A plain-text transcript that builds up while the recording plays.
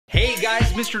Hey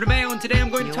guys, Mr. DeMaio, and today I'm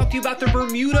going to talk to you about the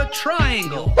Bermuda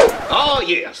Triangle. Oh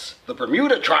yes, the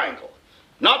Bermuda Triangle.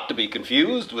 Not to be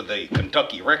confused with the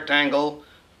Kentucky Rectangle,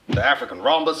 the African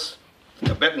Rhombus, the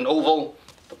Tibetan Oval,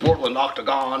 the Portland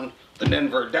Octagon, the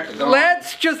Denver Decagon.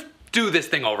 Let's just do this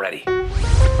thing already.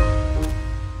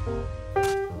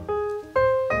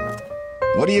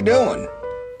 What are you doing?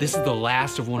 This is the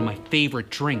last of one of my favorite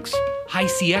drinks, High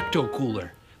C Ecto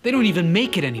Cooler. They don't even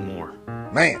make it anymore.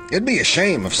 Man, it'd be a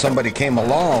shame if somebody came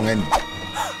along and...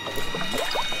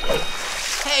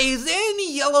 Hey, is there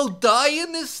any yellow dye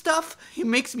in this stuff? It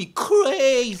makes me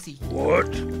crazy.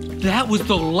 What? That was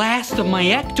the last of my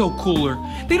Ecto Cooler.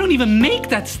 They don't even make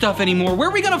that stuff anymore. Where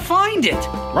are we gonna find it?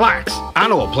 Relax, I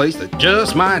know a place that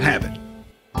just might have it.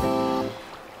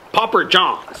 Popper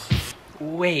John's.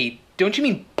 Wait, don't you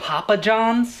mean Papa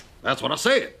John's? That's what I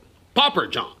said. Popper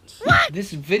John's. What?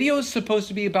 This video is supposed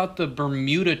to be about the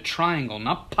Bermuda Triangle,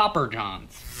 not Papa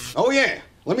John's. Oh yeah,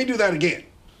 let me do that again.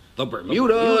 The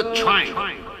Bermuda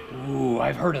Triangle. Ooh,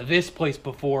 I've heard of this place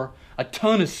before. A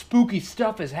ton of spooky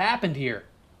stuff has happened here.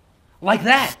 Like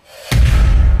that.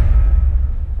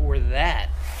 Or that.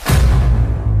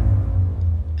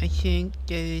 I think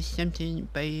there's something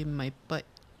by my butt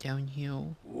down here.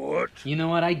 What? You know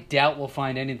what? I doubt we'll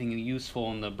find anything useful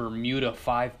in the Bermuda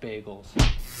 5 bagels.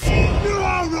 You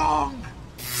are wrong!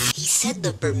 He said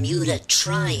the Bermuda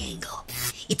Triangle.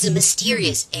 It's a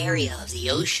mysterious area of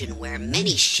the ocean where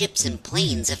many ships and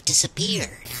planes have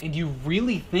disappeared. And you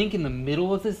really think in the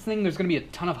middle of this thing there's gonna be a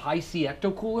ton of High C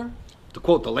Ecto Cooler? To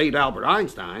quote the late Albert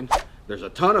Einstein, there's a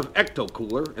ton of Ecto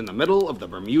Cooler in the middle of the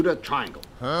Bermuda Triangle.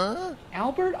 Huh?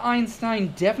 Albert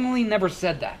Einstein definitely never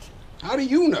said that. How do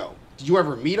you know? Did you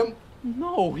ever meet him?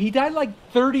 No, he died like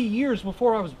 30 years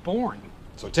before I was born.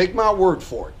 So take my word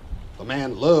for it. The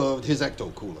man loved his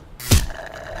Ecto Cooler.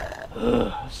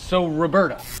 So,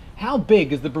 Roberta, how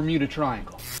big is the Bermuda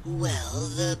Triangle? Well,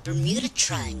 the Bermuda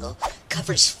Triangle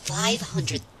covers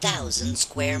 500,000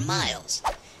 square miles.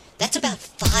 That's about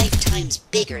 5 times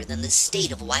bigger than the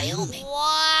state of Wyoming.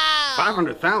 Wow!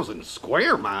 500,000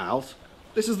 square miles?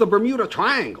 This is the Bermuda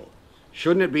Triangle.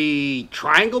 Shouldn't it be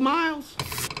triangle miles?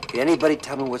 Can anybody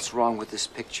tell me what's wrong with this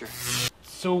picture?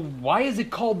 So why is it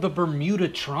called the Bermuda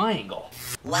Triangle?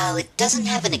 While it doesn't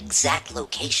have an exact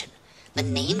location, the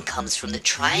name comes from the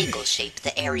triangle shape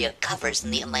the area covers in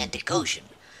the Atlantic Ocean,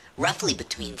 roughly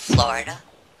between Florida,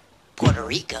 Puerto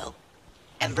Rico,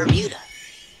 and Bermuda.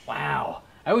 Wow,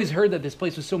 I always heard that this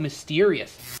place was so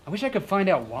mysterious. I wish I could find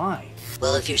out why.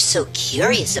 Well, if you're so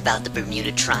curious about the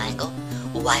Bermuda Triangle,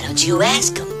 why don't you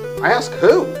ask him? Ask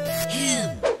who?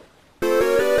 Him.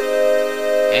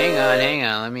 Hang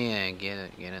on. Let me get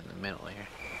it in the middle here.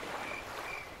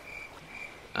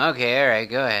 Okay, all right,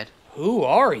 go ahead. Who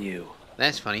are you?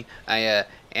 That's funny. I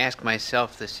ask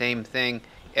myself the same thing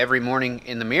every morning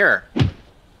in the mirror.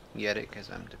 Get it? Because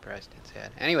I'm depressed and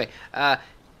sad. Anyway, have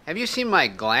you seen my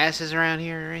glasses around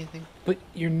here or anything? But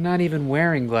you're not even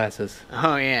wearing glasses.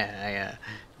 Oh yeah,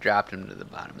 I dropped them to the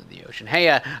bottom of the ocean. Hey,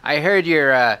 I heard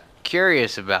you're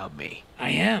curious about me.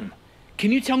 I am.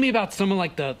 Can you tell me about some of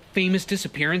like the famous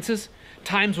disappearances?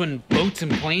 Times when boats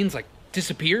and planes like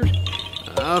disappeared?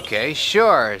 Okay,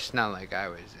 sure. It's not like I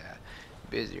was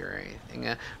busy or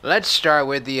anything. Let's start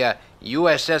with the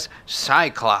U.S.S.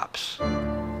 Cyclops.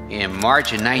 In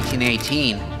March of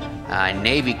 1918, a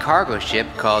Navy cargo ship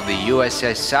called the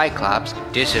U.S.S. Cyclops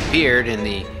disappeared in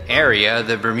the area of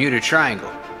the Bermuda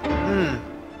Triangle.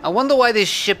 I wonder why this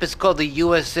ship is called the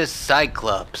U.S.S.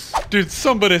 Cyclops. Did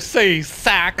somebody say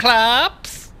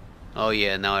Cyclops? Oh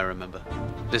yeah, now I remember.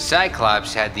 The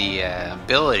Cyclops had the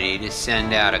ability to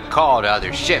send out a call to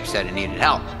other ships that it needed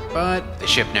help, but the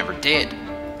ship never did.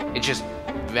 It just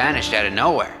vanished out of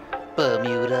nowhere.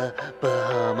 Bermuda,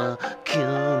 Bahama,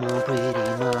 come on,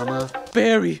 pretty mama.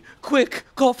 Barry, quick,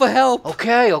 call for help.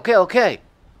 Okay.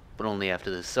 But only after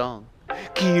this song.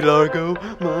 Key Largo,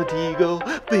 Montego,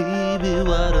 baby,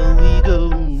 why don't we go?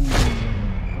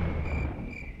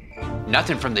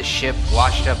 Nothing from the ship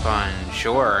washed up on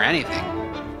shore or anything.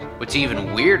 What's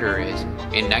even weirder is,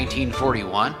 in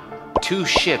 1941, 2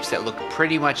 ships that looked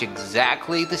pretty much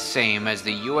exactly the same as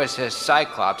the U.S.S.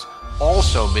 Cyclops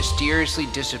also mysteriously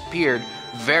disappeared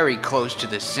very close to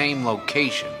the same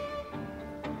location.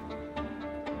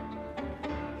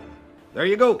 There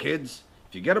you go, kids.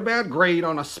 If you get a bad grade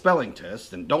on a spelling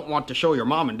test and don't want to show your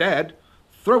mom and dad,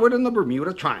 throw it in the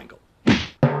Bermuda Triangle.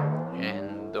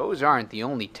 And those aren't the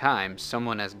only times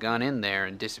someone has gone in there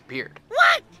and disappeared.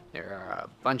 What? There are a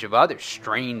bunch of other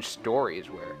strange stories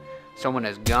where someone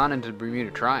has gone into the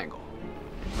Bermuda Triangle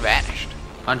and vanished.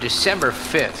 On December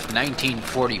 5th,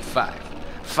 1945,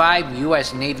 5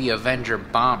 U.S. Navy Avenger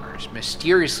bombers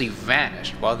mysteriously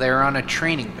vanished while they were on a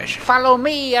training mission. Follow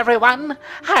me, everyone.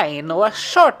 I know a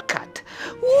shortcut.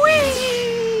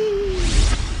 Whee!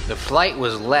 The flight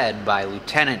was led by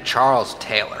Lieutenant Charles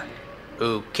Taylor,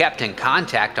 who kept in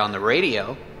contact on the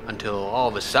radio until all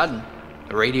of a sudden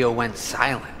the radio went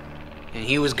silent and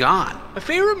he was gone. My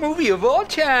favorite movie of all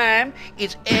time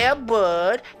is Air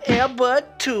Bud, Air Bud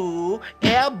 2,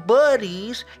 Air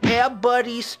Buddies, Air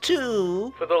Buddies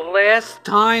 2. For the last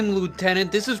time,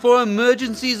 Lieutenant, this is for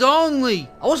emergencies only.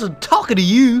 I wasn't talking to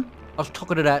you. I was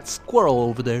talking to that squirrel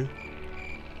over there.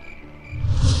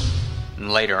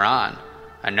 And later on,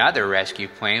 another rescue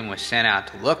plane was sent out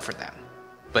to look for them,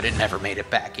 but it never made it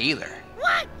back either.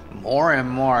 What? More and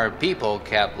more people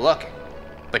kept looking,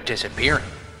 but disappearing.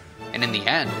 And in the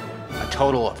end, a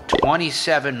total of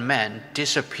 27 men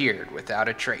disappeared without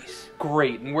a trace.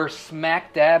 Great, and we're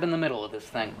smack dab in the middle of this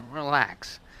thing.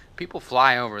 Relax. People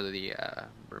fly over the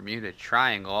Bermuda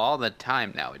Triangle all the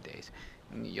time nowadays.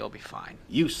 You'll be fine.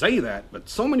 You say that, but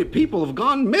so many people have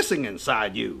gone missing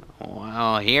inside you.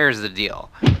 Well, here's the deal.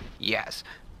 Yes,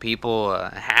 people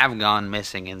have gone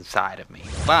missing inside of me,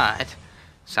 but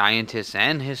scientists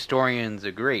and historians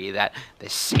agree that the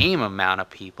same amount of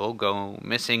people go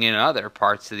missing in other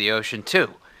parts of the ocean too.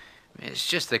 It's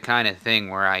just the kind of thing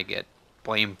where I get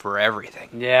blamed for everything.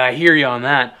 Yeah, I hear you on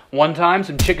that. One time,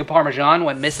 some chicken parmesan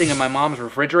went missing in my mom's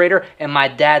refrigerator, and my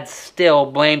dad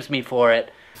still blames me for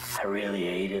it. I really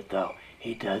hate it, though.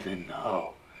 He doesn't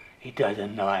know. He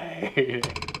doesn't know I hate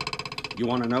it. You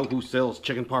want to know who sells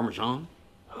chicken parmesan?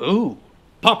 Who?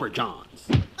 Popper John's.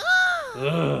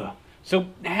 Ugh. So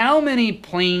how many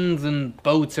planes and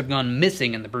boats have gone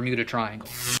missing in the Bermuda Triangle?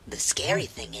 The scary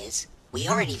thing is, we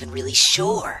aren't even really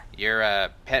sure. Your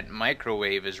pet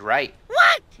microwave is right.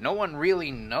 What? No one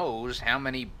really knows how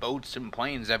many boats and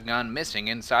planes have gone missing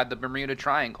inside the Bermuda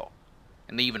Triangle.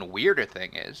 And the even weirder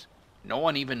thing is, no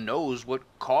one even knows what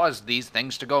caused these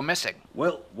things to go missing.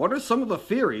 Well, what are some of the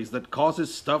theories that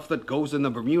causes stuff that goes in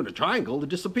the Bermuda Triangle to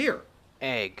disappear?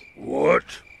 Egg. What?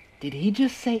 Did he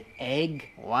just say egg?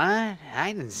 What?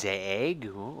 I didn't say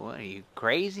egg. What, are you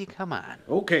crazy? Come on.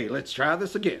 Okay, let's try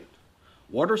this again.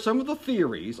 What are some of the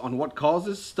theories on what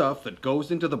causes stuff that goes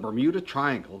into the Bermuda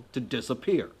Triangle to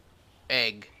disappear?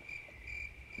 Egg.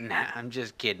 Nah, I'm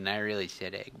just kidding. I really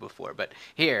said egg before. But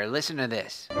here, listen to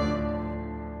this.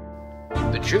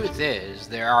 The truth is,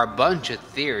 there are a bunch of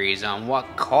theories on what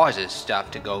causes stuff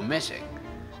to go missing.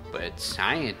 But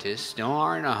scientists still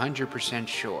aren't 100%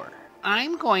 sure.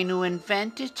 I'm going to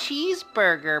invent a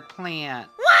cheeseburger plant.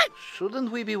 What?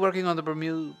 Shouldn't we be working on the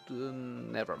Bermuda?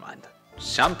 Never mind.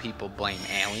 Some people blame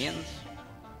aliens,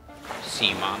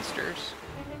 sea monsters,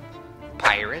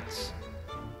 pirates,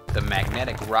 the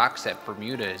magnetic rocks that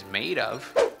Bermuda is made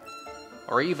of,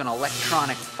 or even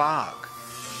electronic fog.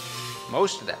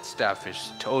 Most of that stuff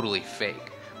is totally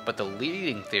fake, but the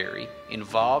leading theory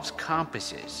involves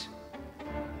compasses.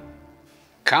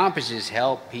 Compasses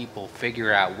help people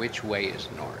figure out which way is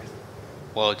north.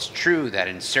 Well, it's true that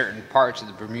in certain parts of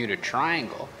the Bermuda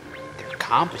Triangle, their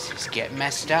compasses get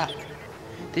messed up.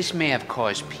 This may have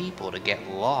caused people to get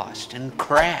lost and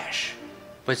crash.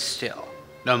 But still,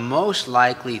 the most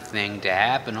likely thing to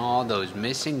happen to all those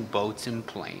missing boats and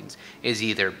planes is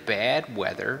either bad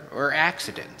weather or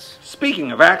accidents.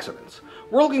 Speaking of accidents,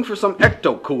 we're looking for some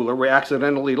ecto-cooler we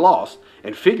accidentally lost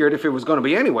and figured if it was going to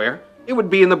be anywhere, it would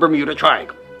be in the Bermuda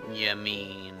Triangle. You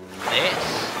mean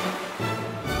this?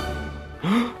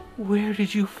 Where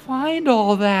did you find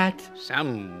all that?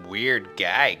 Some weird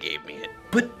guy gave me it.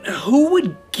 But who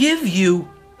would give you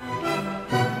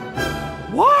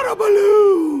Water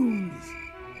balloons!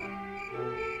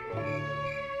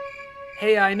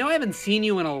 Hey, I know I haven't seen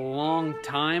you in a long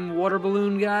time, water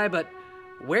balloon guy, but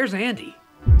where's Andy?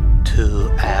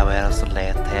 2 hours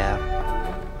later.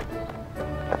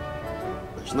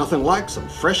 There's nothing like some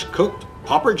fresh cooked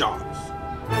Popper John's.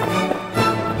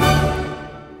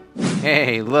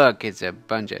 Hey, look, it's a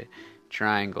bunch of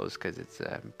triangles because it's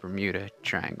a Bermuda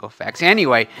Triangle facts.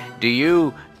 Anyway, do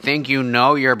you think you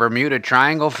know your Bermuda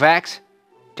Triangle facts?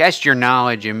 Test your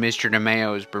knowledge in Mr.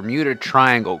 DeMaio's Bermuda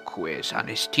Triangle quiz on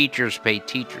his Teachers Pay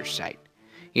Teachers site.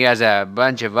 He has a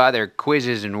bunch of other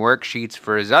quizzes and worksheets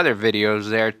for his other videos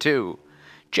there too.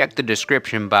 Check the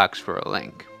description box for a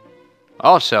link.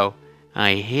 Also,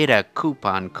 I hid a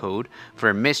coupon code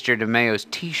for Mr. DeMaio's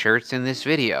t-shirts in this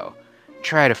video.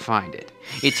 Try to find it.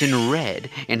 It's in red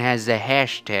and has the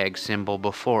hashtag symbol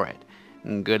before it.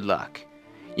 Good luck.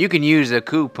 You can use the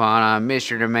coupon on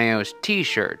Mr. DeMaio's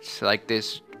t-shirts, like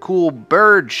this cool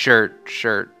bird shirt,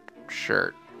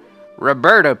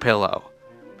 Roberta pillow,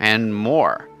 and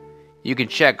more. You can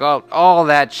check out all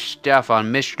that stuff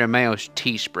on Mr. DeMaio's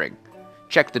Teespring.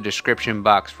 Check the description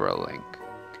box for a link.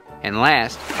 And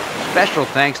last, special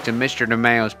thanks to Mr.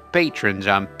 DeMaio's patrons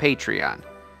on Patreon.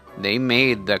 They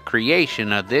made the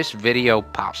creation of this video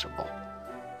possible.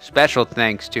 Special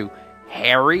thanks to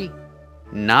Harry,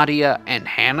 Nadia and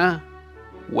Hannah,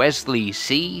 Wesley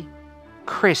C.,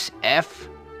 Chris F.,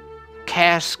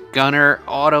 Cass, Gunner,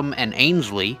 Autumn and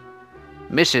Ainsley,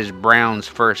 Mrs. Brown's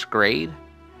first grade,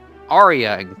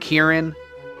 Aria and Kieran,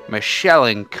 Michelle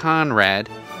and Conrad,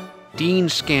 Dean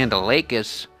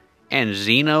Scandalakis, and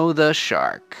Zeno the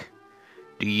Shark.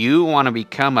 Do you want to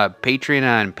become a patron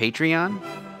on Patreon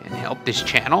and help this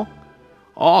channel?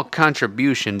 All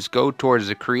contributions go towards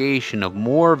the creation of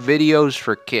more videos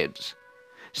for kids.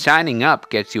 Signing up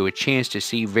gets you a chance to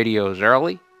see videos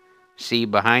early, see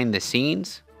behind the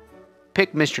scenes,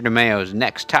 pick Mr. DeMaio's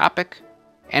next topic,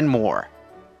 and more.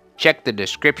 Check the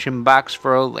description box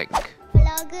for a link.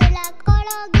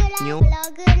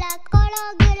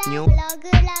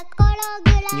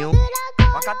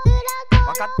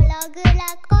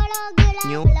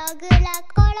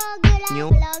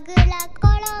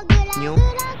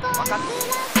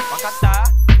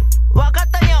 Wakata